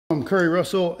I'm Curry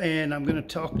Russell, and I'm going to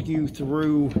talk you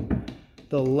through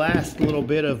the last little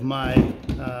bit of my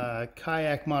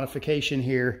kayak modification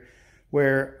here,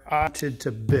 where I wanted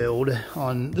to build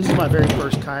on. This is my very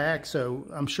first kayak, so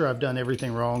I'm sure I've done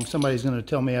everything wrong. Somebody's going to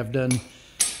tell me I've done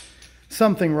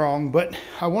something wrong, but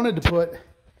I wanted to put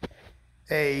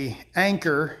a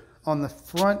anchor on the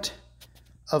front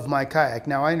of my kayak.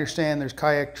 Now I understand there's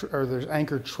there's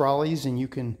anchor trolleys, and you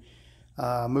can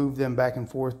move them back and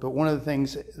forth, but one of the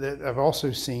things that I've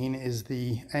also seen is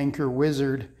the anchor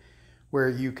wizard, where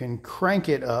you can crank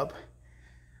it up.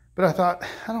 But I thought,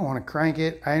 I don't want to crank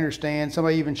it. I understand.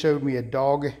 Somebody even showed me a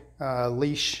dog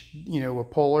leash, a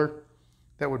puller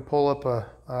that would pull up a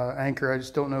anchor. I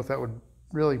just don't know if that would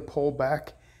really pull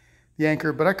back the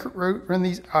anchor, but I could run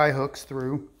these eye hooks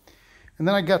through, and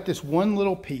then I got this one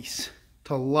little piece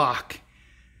to lock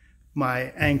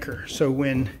my anchor. So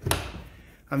when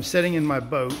I'm sitting in my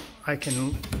boat, I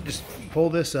can just pull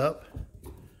this up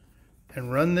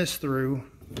and run this through.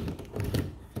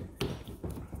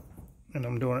 And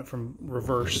I'm doing it from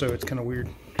reverse, so it's kind of weird.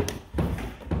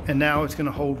 And now it's going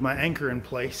to hold my anchor in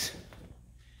place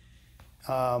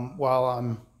while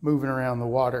I'm moving around the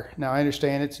water. Now I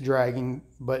understand it's dragging,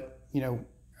 but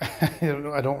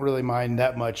I don't really mind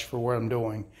that much for what I'm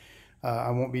doing. I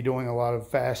won't be doing a lot of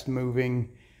fast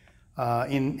moving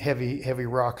in heavy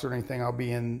rocks or anything. I'll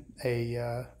be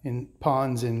in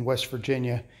ponds in West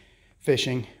Virginia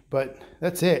fishing, but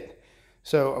that's it.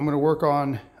 So I'm going to work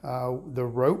on the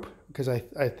rope, because I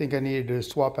think I needed to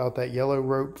swap out that yellow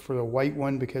rope for the white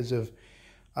one because of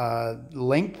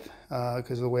length,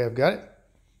 because of the way I've got it.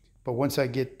 But once I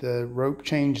get the rope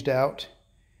changed out,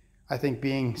 I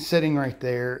think sitting right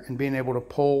there and being able to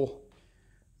pull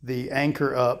the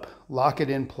anchor up, lock it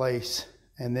in place,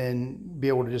 and then be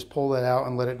able to just pull that out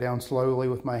and let it down slowly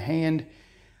with my hand,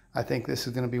 I think this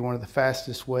is going to be one of the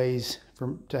fastest ways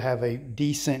to have a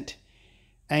decent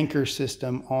anchor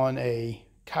system on a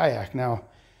kayak. Now,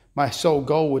 my sole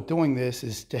goal with doing this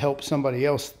is to help somebody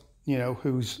else,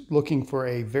 who's looking for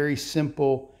a very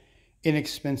simple,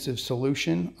 inexpensive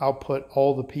solution. I'll put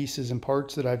all the pieces and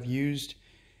parts that I've used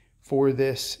for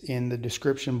this in the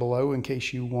description below in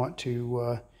case you want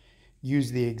to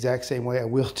use the exact same way. I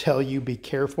will tell you, be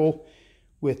careful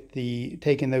with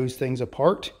taking those things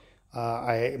apart.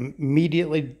 I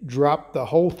immediately dropped the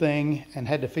whole thing and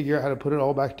had to figure out how to put it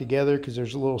all back together, because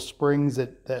there's little springs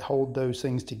that hold those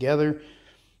things together.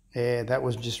 And that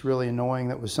was just really annoying.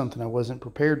 That was something I wasn't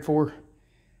prepared for.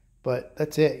 But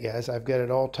that's it, guys. I've got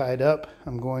it all tied up.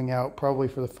 I'm going out probably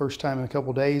for the first time in a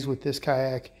couple days with this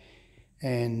kayak.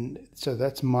 And so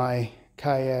that's my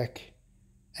kayak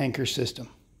anchor system.